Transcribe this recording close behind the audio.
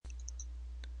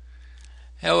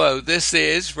Hello, this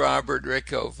is Robert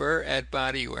Rickover at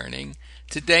Body Learning.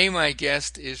 Today my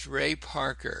guest is Ray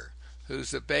Parker,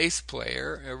 who's a bass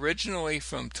player originally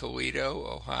from Toledo,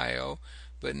 Ohio,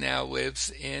 but now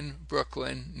lives in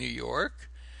Brooklyn, New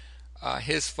York.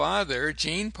 His father,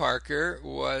 Gene Parker,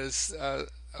 was a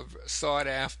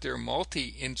sought-after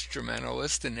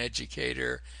multi-instrumentalist and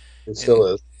educator, It and still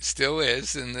is. still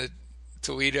is, in the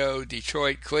Toledo,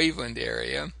 Detroit, Cleveland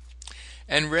area.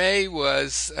 And Ray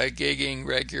was gigging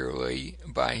regularly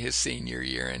by his senior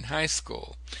year in high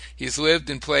school. He's lived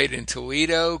and played in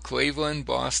Toledo, Cleveland,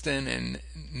 Boston, and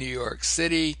New York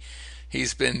City.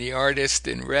 He's been the artist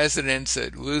in residence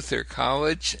at Luther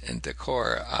College in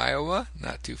Decorah, Iowa,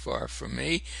 not too far from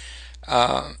me,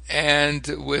 and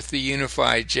with the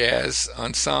Unified Jazz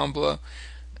Ensemble.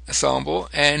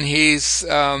 And he's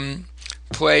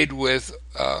played with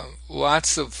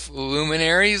lots of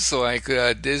luminaries like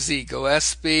Dizzy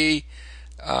Gillespie,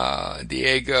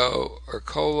 Diego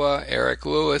Urcola, Eric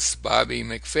Lewis, Bobby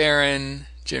McFerrin,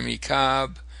 Jimmy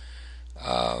Cobb,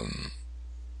 um,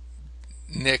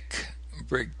 Nick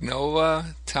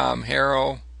Brignola, Tom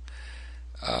Harrell.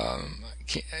 Um,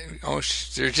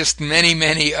 there are just many,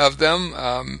 many of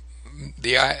them.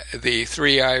 The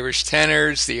three Irish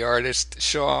tenors, the Artist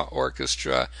Shaw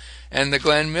Orchestra, and the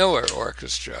Glenn Miller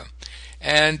Orchestra.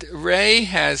 And Ray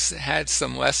has had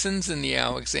some lessons in the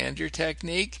Alexander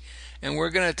technique, and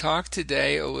we're going to talk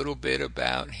today a little bit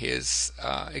about his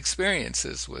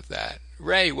experiences with that.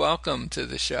 Ray, welcome to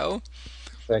the show.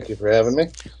 Thank you for having me.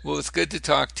 Well, it's good to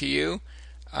talk to you.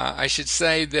 I should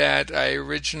say that I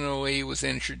originally was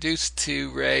introduced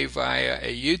to Ray via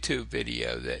a YouTube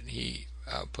video that he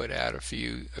put out a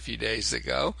few days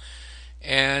ago,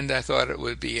 and I thought it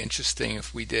would be interesting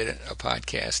if we did a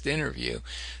podcast interview.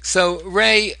 So,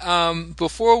 Ray,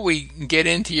 before we get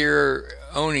into your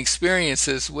own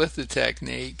experiences with the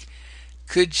technique,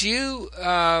 could you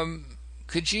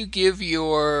could you give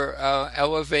your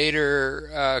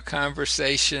elevator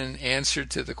conversation answer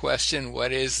to the question,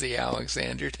 what is the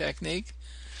Alexander technique?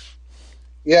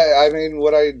 Yeah, I mean,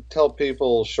 what I tell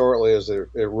people shortly is that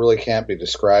it really can't be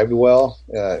described well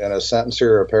in a sentence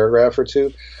or a paragraph or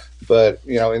two. But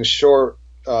in short,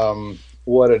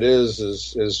 what it is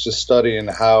just studying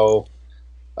how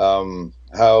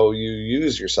you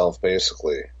use yourself,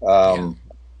 basically, Yeah.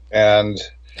 and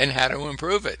And how to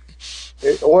improve it.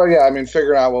 well, yeah, I mean,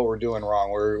 figuring out what we're doing wrong.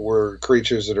 We're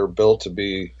creatures that are built to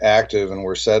be active, and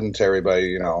we're sedentary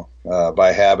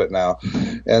by habit now,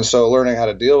 and so learning how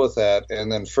to deal with that,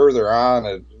 and then further on,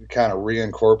 it kind of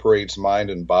reincorporates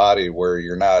mind and body, where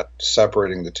you're not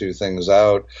separating the two things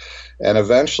out, and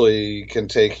eventually can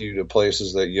take you to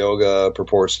places that yoga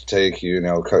purports to take you,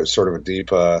 sort of a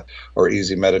deep or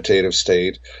easy meditative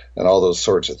state and all those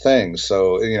sorts of things.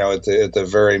 So, at the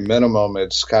very minimum,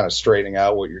 it's kind of straightening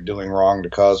out what you're doing wrong to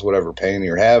cause whatever pain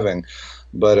you're having.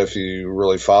 But if you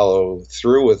really follow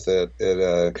through with it,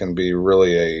 it can be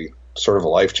really a sort of a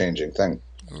life-changing thing.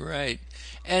 Right.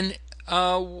 And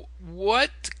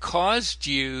what caused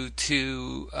you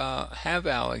to have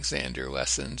Alexander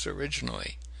lessons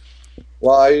originally?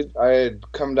 Well, I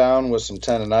had come down with some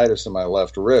tendonitis in my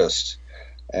left wrist,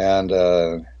 and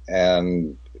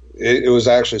it was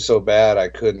actually so bad I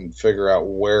couldn't figure out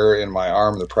where in my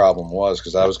arm the problem was,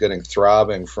 because I was getting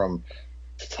throbbing from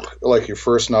like your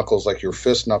first knuckles, like your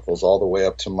fist knuckles, all the way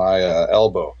up to my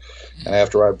elbow. And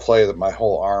after I'd play, that my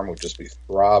whole arm would just be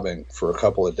throbbing for a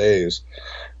couple of days.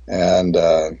 And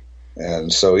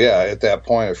so yeah, at that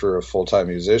point, if you're a full time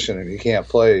musician and you can't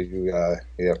play, you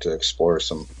have to explore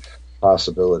some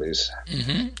possibilities.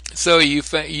 So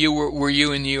were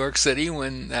you in New York City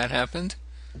when that happened?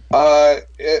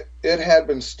 It had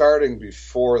been starting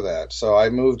before that. So I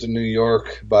moved to New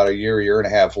York about a year and a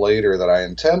half later that I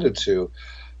intended to,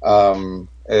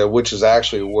 which is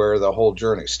actually where the whole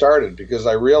journey started, because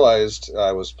I realized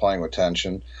I was playing with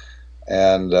tension,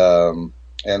 and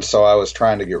so I was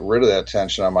trying to get rid of that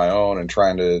tension on my own and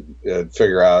trying to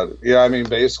figure out. I mean,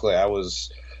 basically, I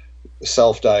was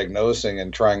self-diagnosing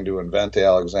and trying to invent the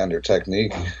Alexander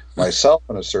technique myself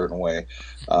in a certain way,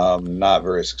 not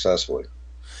very successfully.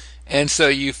 And so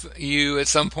you at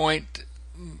some point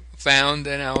found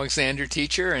an Alexander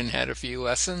teacher and had a few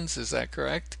lessons. Is that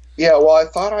correct? Yeah, well, I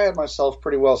thought I had myself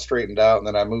pretty well straightened out, and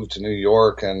then I moved to New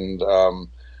York, and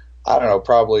I don't know,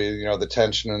 probably the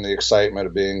tension and the excitement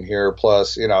of being here.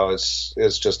 Plus,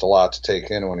 it's just a lot to take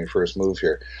in when you first move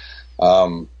here.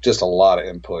 Just a lot of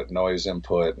input, noise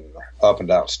input, and up and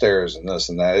down stairs, and this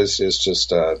and that. It's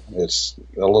just it's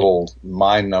a little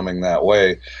mind numbing that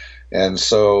way, and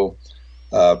so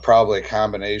probably a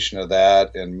combination of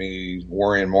that and me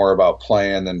worrying more about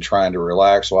playing than trying to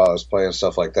relax while I was playing,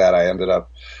 stuff like that. I ended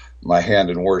up my hand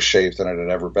in worse shape than it had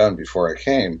ever been before I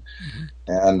came. Mm-hmm.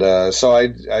 And so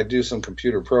I do some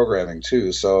computer programming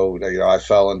too. So, I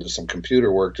fell into some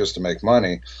computer work just to make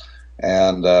money,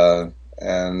 and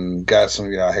got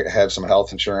some, I had some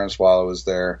health insurance while I was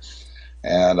there.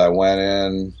 And I went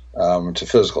in to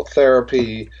physical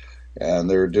therapy, and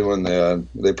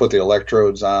they put the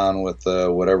electrodes on with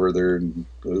whatever they're, and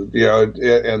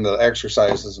the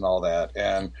exercises and all that.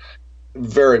 And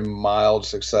very mild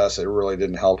success. It really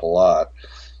didn't help a lot.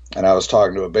 And I was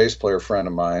talking to a bass player friend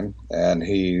of mine, and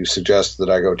he suggested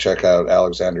that I go check out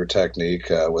Alexander Technique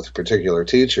with a particular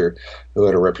teacher who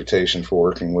had a reputation for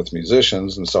working with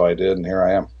musicians. And so I did, and here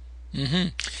I am. Mm-hmm.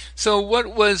 So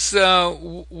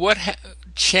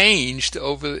changed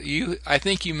over you? I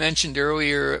think you mentioned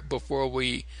earlier before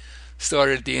we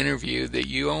started the interview that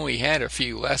you only had a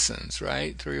few lessons,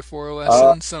 right? 3 or 4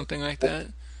 lessons, something like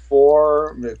that.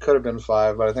 4. It could have been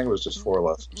 5, but I think it was just 4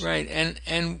 lessons. Right.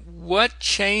 And what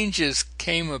changes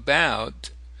came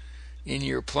about in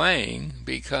your playing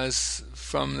because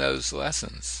from those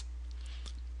lessons?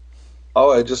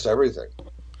 Oh, just everything.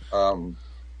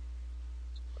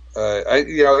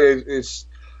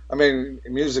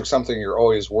 Music's something you're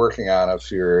always working on if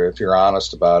you're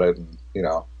honest about it. And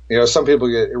some people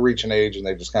reach an age and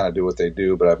they just kind of do what they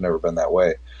do, but I've never been that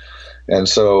way. And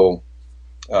so,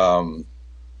 what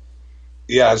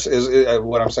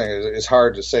I'm saying is it's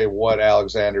hard to say what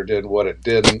Alexander did, what it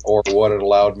didn't, or what it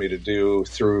allowed me to do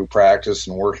through practice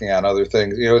and working on other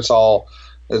things. It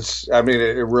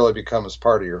really becomes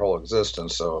part of your whole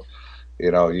existence. So,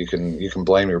 you can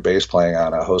blame your bass playing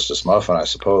on a Hostess Muffin, I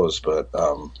suppose, but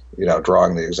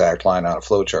drawing the exact line on a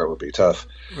flowchart would be tough.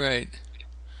 Right.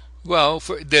 Well,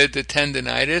 for the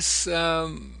tendonitis.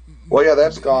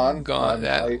 That's gone. Gone.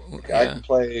 I can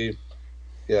play.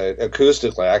 Yeah,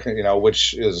 acoustically, I can,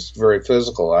 which is very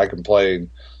physical. I can play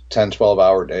 10,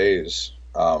 12-hour days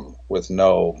with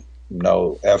no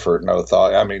effort, no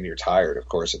thought. I mean, you're tired, of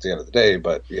course, at the end of the day,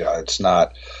 but it's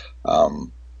not.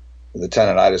 The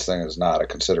tendonitis thing is not a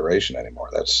consideration anymore.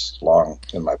 That's long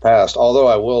in my past. Although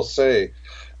I will say,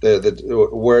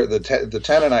 where the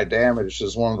tendon I damaged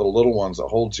is one of the little ones that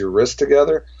holds your wrist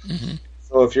together. Mm-hmm.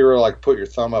 So if you were like put your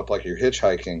thumb up like you're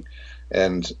hitchhiking,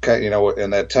 and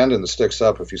and that tendon that sticks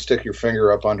up, if you stick your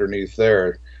finger up underneath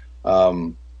there,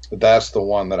 that's the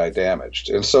one that I damaged.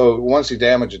 And so once you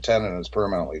damage a tendon, it's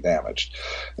permanently damaged.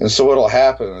 And so what'll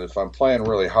happen if I'm playing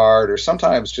really hard, or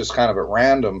sometimes just kind of at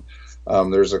random,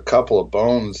 there's a couple of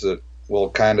bones that will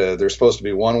they're supposed to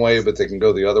be one way, but they can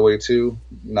go the other way too,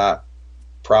 not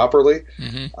properly.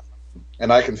 Mm-hmm.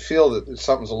 And I can feel that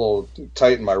something's a little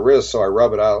tight in my wrist, so I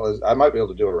rub it out. I might be able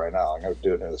to do it right now. I'm going to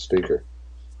do it near the speaker.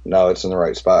 No, it's in the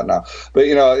right spot now. But,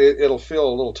 it'll feel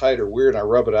a little tight or weird, and I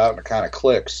rub it out, and it kind of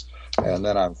clicks, and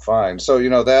then I'm fine. So,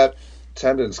 that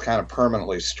tendon's kind of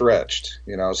permanently stretched,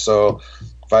 So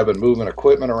if I've been moving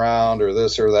equipment around or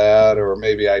this or that, or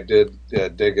maybe I did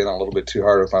dig in a little bit too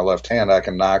hard with my left hand, I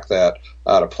can knock that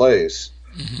out of place.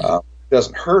 Mm-hmm. It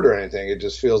doesn't hurt or anything. It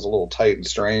just feels a little tight and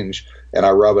strange, and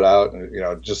I rub it out,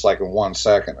 and, just like in 1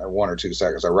 second or 1 or 2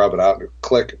 seconds, I rub it out, and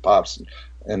click, it pops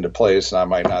into place, and I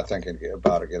might not think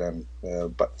about it again,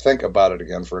 but think about it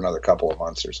again for another couple of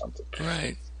months or something.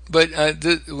 Right. But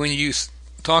when you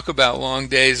talk about long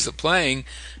days of playing,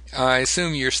 I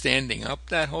assume you're standing up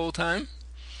that whole time?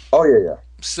 Oh, yeah.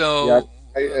 So...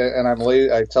 Yeah, I'm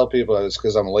lazy. I tell people it's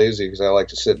because I'm lazy, because I like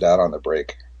to sit down on the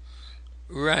break.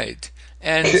 Right.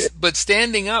 But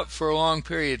standing up for long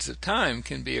periods of time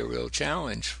can be a real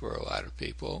challenge for a lot of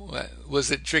people. Was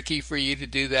it tricky for you to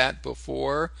do that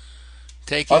before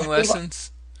taking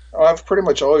lessons? I've pretty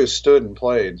much always stood and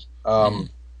played.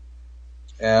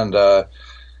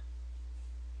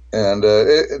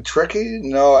 Tricky?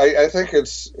 No, I think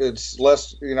it's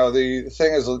less. The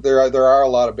thing is, there are a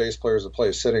lot of bass players that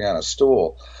play sitting on a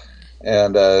stool,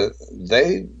 and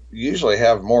they usually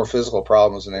have more physical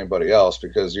problems than anybody else,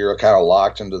 because you're kind of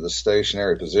locked into the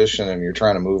stationary position and you're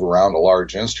trying to move around a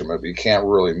large instrument, but you can't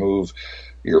really move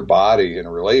your body in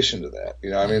relation to that.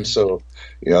 So,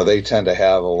 they tend to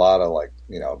have a lot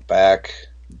of back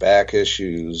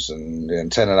issues and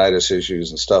tendonitis issues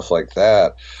and stuff like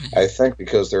that. Mm-hmm. I think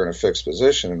because they're in a fixed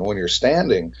position, and when you're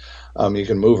standing, you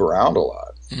can move around a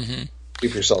lot. Mm-hmm.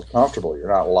 Keep yourself comfortable.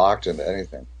 You're not locked into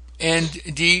anything. And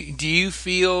do you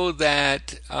feel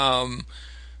that in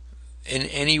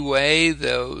any way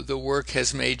the work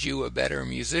has made you a better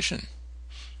musician?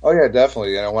 Oh yeah,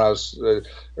 definitely. When I was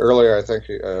earlier, I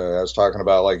think I was talking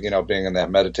about being in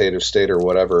that meditative state or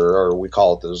whatever, or we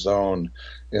call it the zone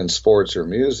in sports or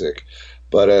music.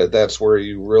 but that's where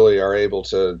you really are able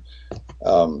to,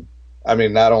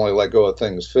 not only let go of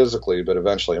things physically, but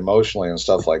eventually emotionally and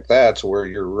stuff like that, to where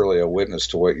you're really a witness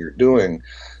to what you're doing.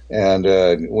 And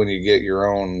when you get your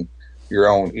own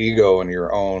ego and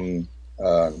your own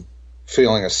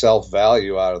feeling of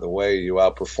self-value out of the way, you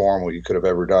outperform what you could have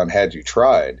ever done had you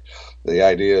tried. The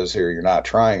idea is here, you're not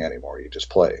trying anymore, you just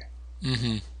play.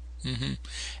 Mm-hmm. Mm-hmm.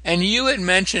 And you had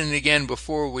mentioned again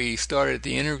before we started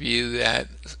the interview that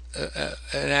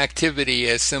an activity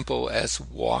as simple as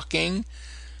walking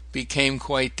became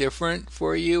quite different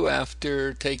for you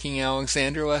after taking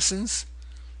Alexander lessons.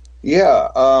 Yeah.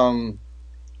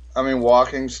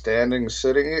 Walking, standing,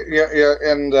 sitting. Yeah.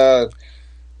 And,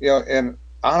 and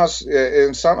honestly,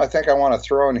 and something I think I want to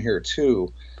throw in here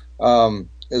too,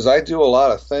 is I do a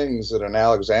lot of things that an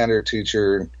Alexander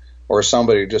teacher or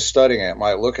somebody just studying it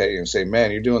might look at you and say,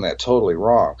 man, you're doing that totally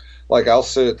wrong. Like I'll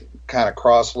sit kind of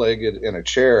cross-legged in a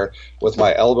chair with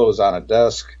my elbows on a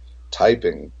desk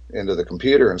typing into the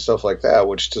computer and stuff like that,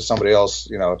 which to somebody else,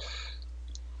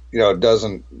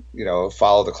 doesn't,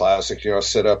 follow the classic,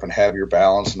 sit up and have your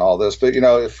balance and all this. But,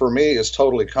 for me, it's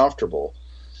totally comfortable.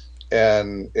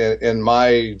 And in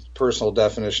my personal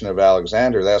definition of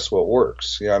Alexander, that's what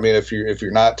works. If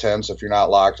you're not tense, if you're not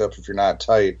locked up, if you're not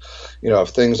tight, if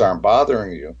things aren't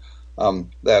bothering you,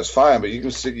 that's fine. But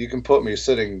you can put me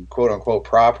sitting, quote unquote,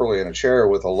 properly in a chair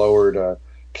with a lowered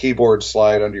keyboard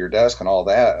slide under your desk and all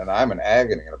that, and I'm in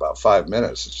agony in about 5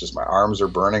 minutes. It's just my arms are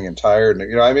burning and tired,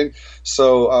 and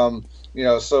So,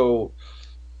 so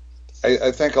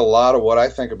I think a lot of what I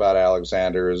think about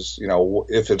Alexander is,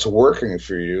 if it's working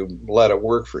for you, let it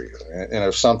work for you. And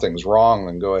if something's wrong,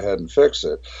 then go ahead and fix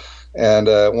it. And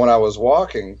when I was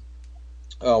walking,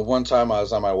 one time I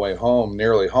was on my way home,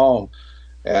 nearly home,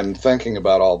 and thinking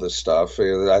about all this stuff.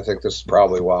 I think this is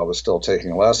probably while I was still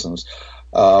taking lessons.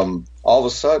 All of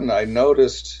a sudden, I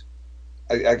noticed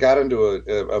I got into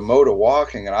a mode of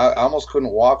walking, and I almost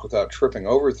couldn't walk without tripping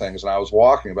over things. And I was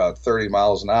walking about 30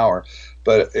 miles an hour,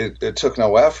 but it took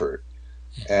no effort.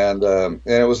 And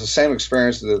it was the same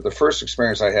experience. The first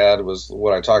experience I had was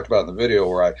what I talked about in the video,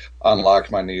 where I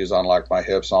unlocked my knees, unlocked my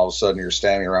hips, and all of a sudden you're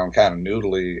standing around kind of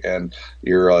noodly, and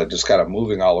you're just kind of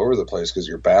moving all over the place because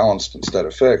you're balanced instead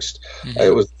of fixed. Mm-hmm.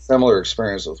 It was a similar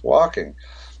experience with walking.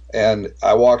 And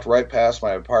I walked right past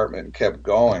my apartment and kept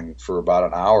going for about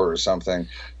an hour or something,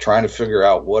 trying to figure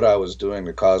out what I was doing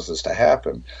to cause this to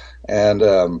happen. And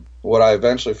what I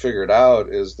eventually figured out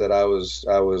is that I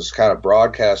was kind of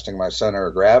broadcasting my center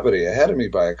of gravity ahead of me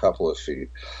by a couple of feet.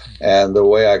 And the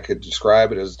way I could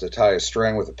describe it is to tie a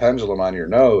string with a pendulum on your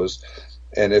nose.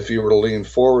 And if you were to lean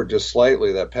forward just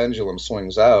slightly, that pendulum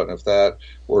swings out. And if that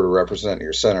were to represent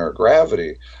your center of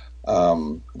gravity,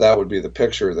 that would be the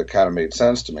picture that kind of made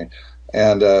sense to me.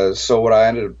 And so what I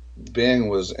ended up being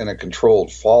was in a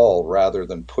controlled fall rather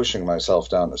than pushing myself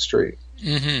down the street.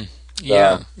 Mm-hmm.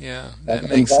 Yeah, that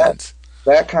makes sense.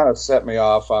 That kind of set me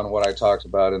off on what I talked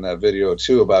about in that video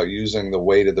too, about using the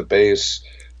weight of the bass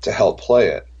to help play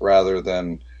it rather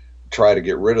than try to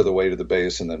get rid of the weight of the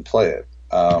bass and then play it.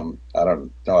 I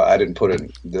don't know. I didn't put it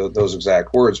in those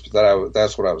exact words, but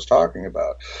that's what I was talking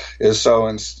about. Is so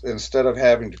instead of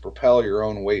having to propel your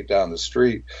own weight down the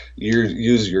street, you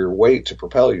use your weight to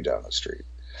propel you down the street.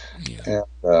 Yeah.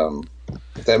 And,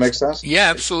 if that makes sense? Yeah,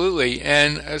 absolutely.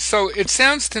 And so it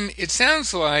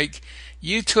sounds like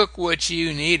you took what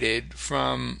you needed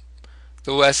from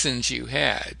the lessons you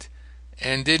had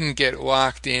and didn't get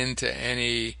locked into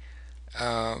any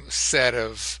set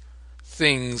of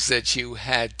things that you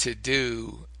had to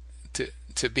do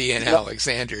to be an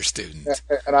Alexander student.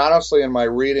 And honestly, in my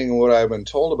reading, what I've been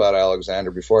told about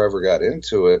Alexander before I ever got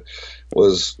into it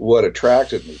was what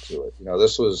attracted me to it.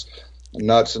 This was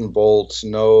nuts and bolts,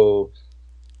 no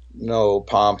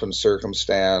pomp and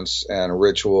circumstance and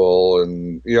ritual,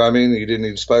 and you didn't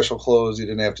need special clothes, you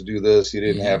didn't have to do this, you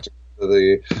didn't have to go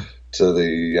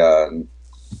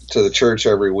to the church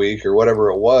every week or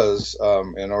whatever it was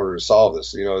in order to solve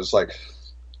this. It's like,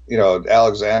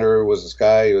 Alexander was this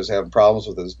guy, he was having problems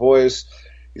with his voice.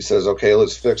 He says, okay,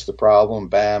 let's fix the problem,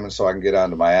 bam, and so I can get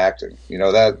on to my acting.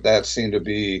 That seemed to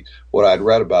be what I'd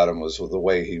read about him, was the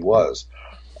way he was.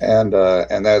 And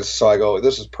that's, so I go,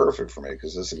 this is perfect for me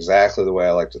because this is exactly the way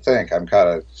I like to think. I'm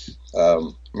kind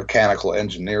of mechanical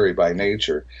engineering by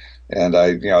nature. And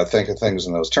I think of things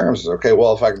in those terms. Okay,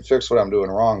 well, if I can fix what I'm doing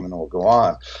wrong, then we'll go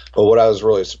on. But what I was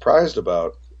really surprised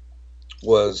about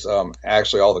was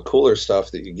actually all the cooler stuff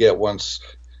that you get once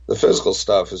the physical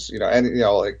stuff is,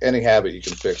 like any habit you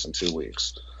can fix in 2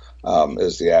 weeks.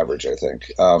 is the average, I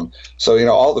think. So,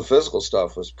 all the physical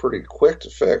stuff was pretty quick to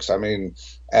fix. I mean,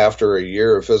 after a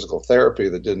year of physical therapy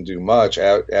that didn't do much,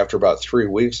 after about 3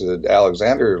 weeks of the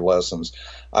Alexander lessons,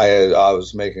 I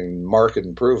was making marked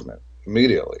improvement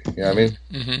immediately. You know what I mean?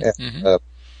 Mm-hmm. And,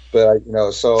 but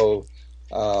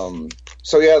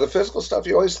so yeah, the physical stuff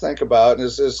you always think about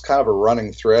is kind of a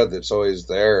running thread that's always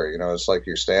there. It's like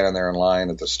you're standing there in line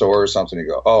at the store or something. You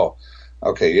go, oh,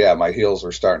 okay, yeah, my heels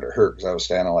were starting to hurt because I was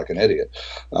standing like an idiot.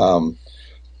 But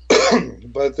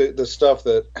the stuff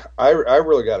that I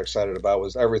really got excited about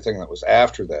was everything that was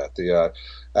after that.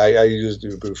 I used,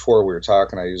 before we were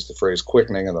talking, I used the phrase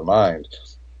quickening of the mind.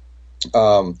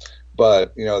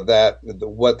 But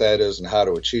what that is and how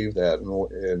to achieve that,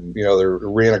 and the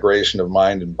reintegration of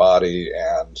mind and body,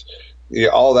 and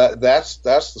all that's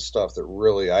the stuff that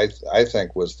really I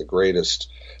think was the greatest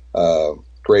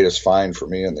find for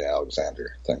me in the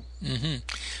Alexander thing. Mm-hmm.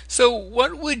 So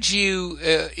what would you,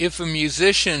 if a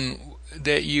musician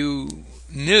that you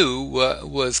knew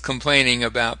was complaining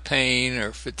about pain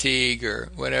or fatigue or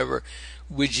whatever,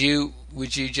 would you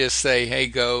just say, hey,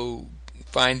 go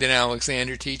find an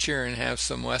Alexander teacher and have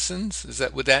some lessons?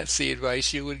 Would that the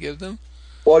advice you would give them?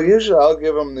 Well, usually I'll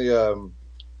give them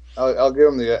I'll give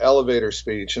them the elevator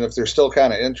speech, and if they're still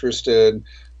kind of interested,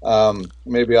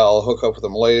 maybe I'll hook up with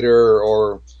them later,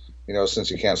 or since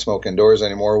you can't smoke indoors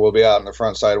anymore, we'll be out on the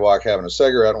front sidewalk having a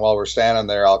cigarette, and while we're standing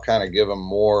there, I'll kind of give them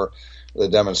more the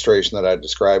demonstration that I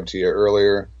described to you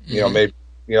earlier. Mm-hmm. Maybe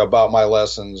about my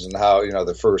lessons and how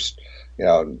the first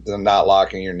the not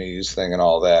locking your knees thing and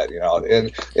all that,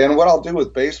 and what I'll do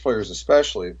with bass players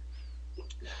especially,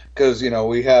 because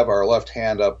we have our left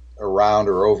hand up around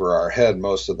or over our head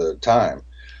most of the time,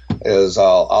 is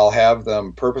I'll have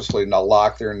them purposely not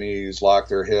lock their knees, lock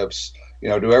their hips,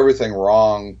 do everything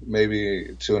wrong,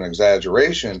 maybe to an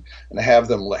exaggeration, and have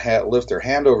them lift their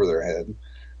hand over their head,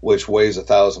 which weighs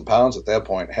 1,000 pounds at that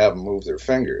point, and have them move their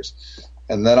fingers.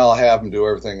 And then I'll have them do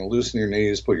everything, loosen your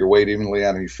knees, put your weight evenly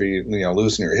on your feet,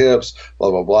 loosen your hips, blah,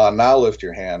 blah, blah. Now lift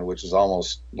your hand, which is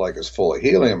almost like it's full of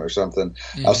helium or something.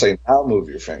 Mm-hmm. I'll say, now move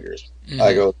your fingers. Mm-hmm.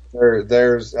 I go,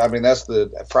 that's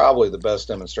probably the best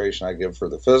demonstration I give for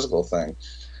the physical thing,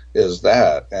 is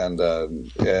that. And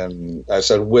I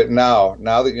said, now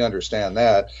that you understand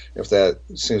that, if that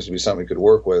seems to be something you could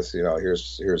work with,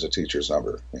 here's a teacher's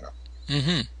number.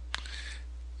 Mm-hmm.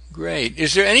 Great.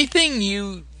 Is there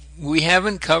anything we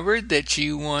haven't covered that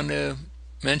you want to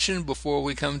mention before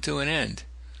we come to an end?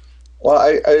 Well,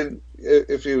 I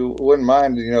if you wouldn't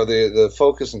mind, the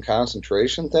focus and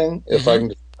concentration thing, mm-hmm. if I can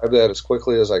describe that as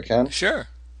quickly as I can. Sure.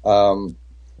 Because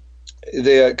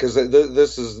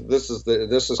this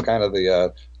is kind of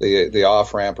the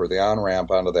off ramp or the on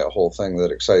ramp onto that whole thing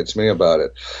that excites me about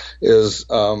it, is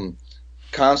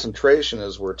concentration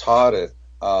as we're taught it.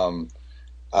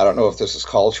 I don't know if this is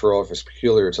cultural, if it's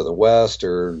peculiar to the West,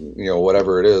 or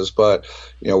whatever it is, but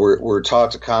we're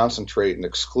taught to concentrate in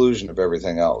exclusion of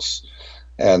everything else,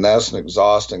 and that's an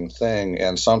exhausting thing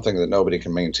and something that nobody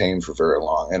can maintain for very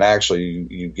long. And actually,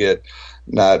 you get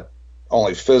not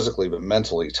only physically but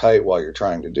mentally tight while you're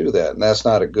trying to do that, and that's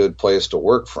not a good place to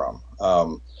work from.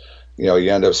 You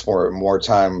end up spending more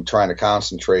time trying to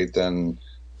concentrate than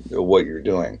what you're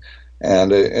doing.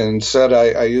 And instead,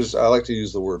 I like to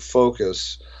use the word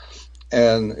focus,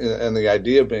 and the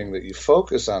idea being that you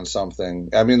focus on something.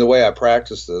 I mean, the way I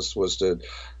practiced this was to,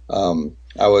 I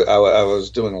was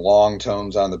doing long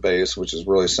tones on the bass, which is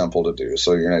really simple to do.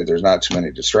 So there's not too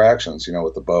many distractions,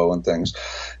 with the bow and things.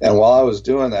 And while I was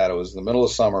doing that, it was the middle of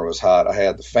summer. It was hot. I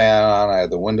had the fan on. I had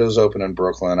the windows open in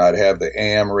Brooklyn. I'd have the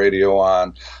AM radio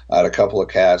on. I had a couple of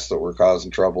cats that were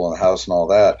causing trouble in the house and all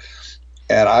that.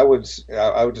 And I would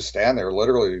just stand there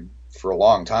literally for a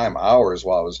long time, hours,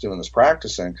 while I was doing this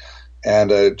practicing,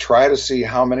 and try to see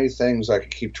how many things I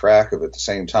could keep track of at the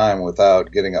same time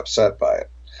without getting upset by it.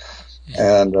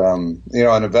 And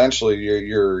and eventually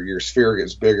your sphere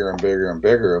gets bigger and bigger and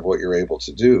bigger of what you're able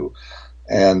to do.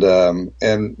 And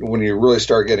when you really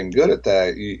start getting good at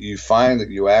that, you find that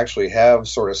you actually have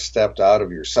sort of stepped out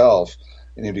of yourself,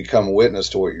 and you become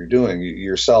witness to what you're doing,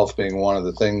 yourself being one of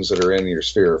the things that are in your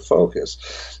sphere of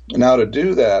focus. Now, to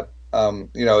do that,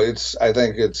 I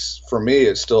think for me,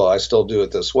 I still do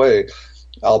it this way.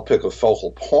 I'll pick a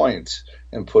focal point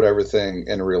and put everything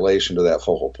in relation to that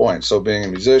focal point. So being a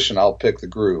musician, I'll pick the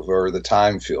groove or the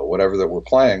time feel, whatever that we're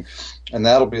playing, and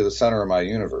that'll be the center of my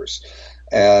universe.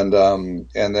 And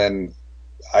then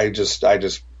I just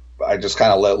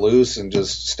kind of let loose and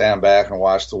just stand back and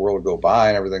watch the world go by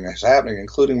and everything that's happening,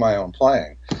 including my own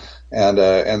playing. And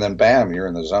then bam, you're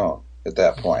in the zone at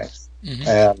that point. Hmm.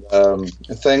 And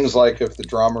things like if the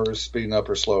drummer is speeding up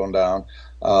or slowing down,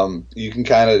 you can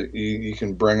kind of you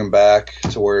can bring them back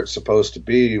to where it's supposed to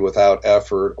be without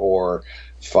effort or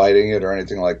fighting it or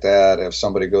anything like that. If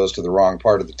somebody goes to the wrong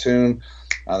part of the tune,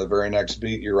 on the very next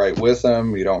beat, you're right with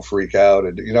them. You don't freak out,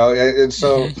 and Hmm.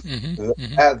 so Hmm.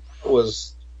 Hmm. that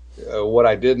was what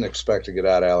I didn't expect to get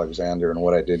out of Alexander, and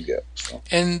what I did get. So.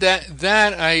 And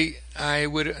that I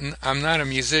would, I'm not a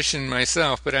musician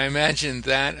myself, but I imagine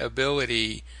that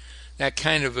ability, that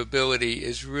kind of ability,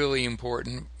 is really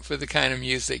important for the kind of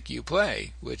music you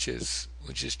play, which is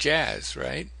jazz,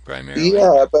 right? Primarily.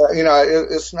 Yeah, but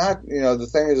it's not. The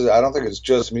thing is, I don't think it's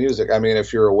just music. I mean,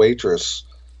 if you're a waitress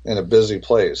in a busy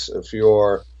place, if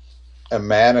you're a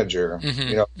manager,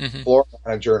 Hmm. Hmm. floor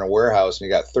manager in a warehouse, and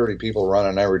you got 30 people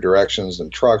running every directions,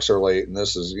 and trucks are late, and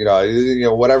this is,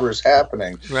 whatever's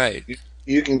happening, Right.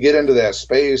 you can get into that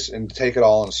space and take it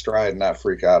all in stride and not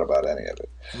freak out about any of it.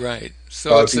 Right.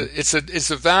 So So it's if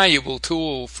you, a valuable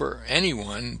tool for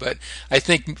anyone, but I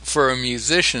think for a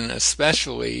musician,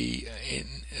 especially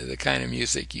in the kind of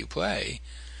music you play,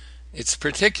 it's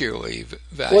particularly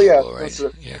well, yeah, valuable, right?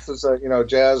 Yeah. this is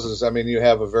jazz is. I mean, you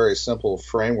have a very simple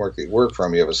framework that you work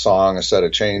from. You have a song, a set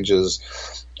of changes,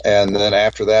 and then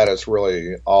after that, it's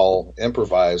really all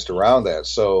improvised around that.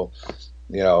 So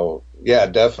yeah,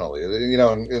 definitely.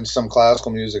 In some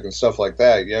classical music and stuff like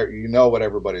that, yeah, you know what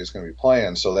everybody's going to be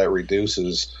playing, so that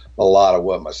reduces a lot of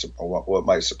what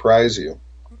might surprise you.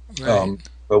 Right. Um,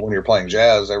 but when you're playing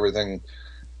jazz, everything,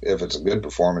 if it's a good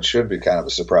performance, should be kind of a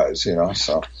surprise.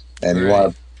 So, and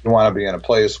Right. you want to be in a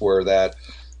place where that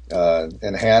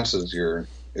enhances your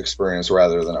experience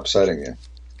rather than upsetting you.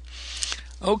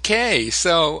 Okay,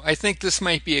 so I think this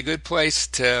might be a good place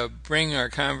to bring our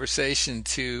conversation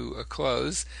to a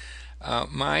close.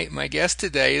 My guest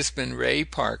today has been Ray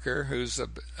Parker, who's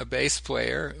a bass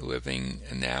player living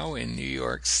now in New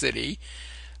York City.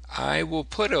 I will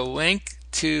put a link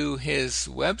to his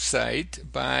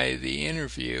website by the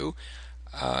interview.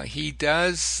 He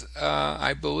does,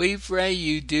 I believe, Ray,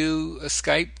 you do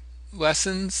Skype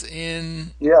lessons Yeah,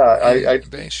 in I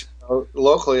bass.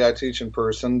 locally I teach in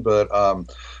person, but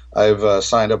I've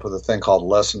signed up with a thing called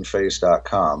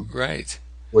lessonface.com, Right.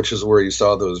 which is where you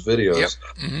saw those Yep. videos.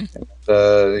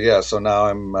 Hmm. Yeah, so now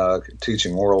I'm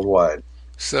teaching worldwide.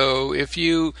 So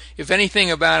if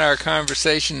anything about our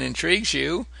conversation intrigues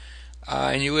you,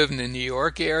 and you live in the New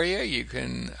York area, you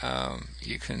can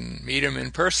meet him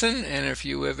in person. And if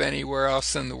you live anywhere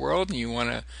else in the world and you want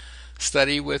to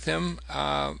study with him,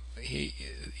 he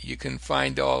you can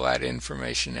find all that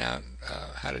information out,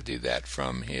 how to do that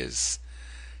from his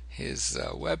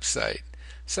website.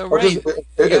 So Oh, just Ray,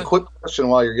 a yeah, quick question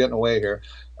while you're getting away here.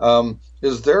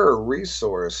 Is there a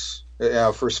resource for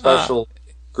ah, special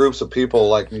groups of people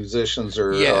like musicians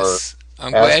or yes,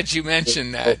 I'm glad you athletes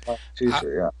mentioned to that. find a I,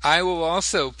 teacher? Yeah. I will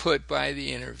also put by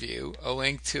the interview a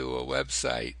link to a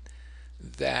website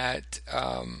that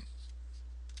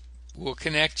will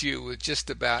connect you with just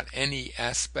about any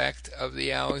aspect of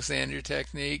the Alexander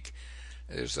technique.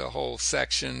 There's a whole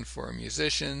section for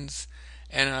musicians,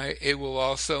 and it will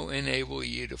also enable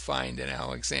you to find an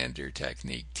Alexander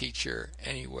technique teacher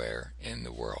anywhere in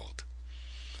the world.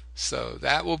 So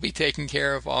that will be taken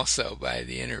care of also by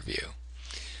the interview.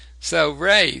 So,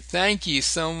 Ray, thank you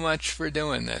so much for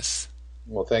doing this.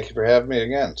 Well, thank you for having me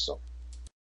again. So.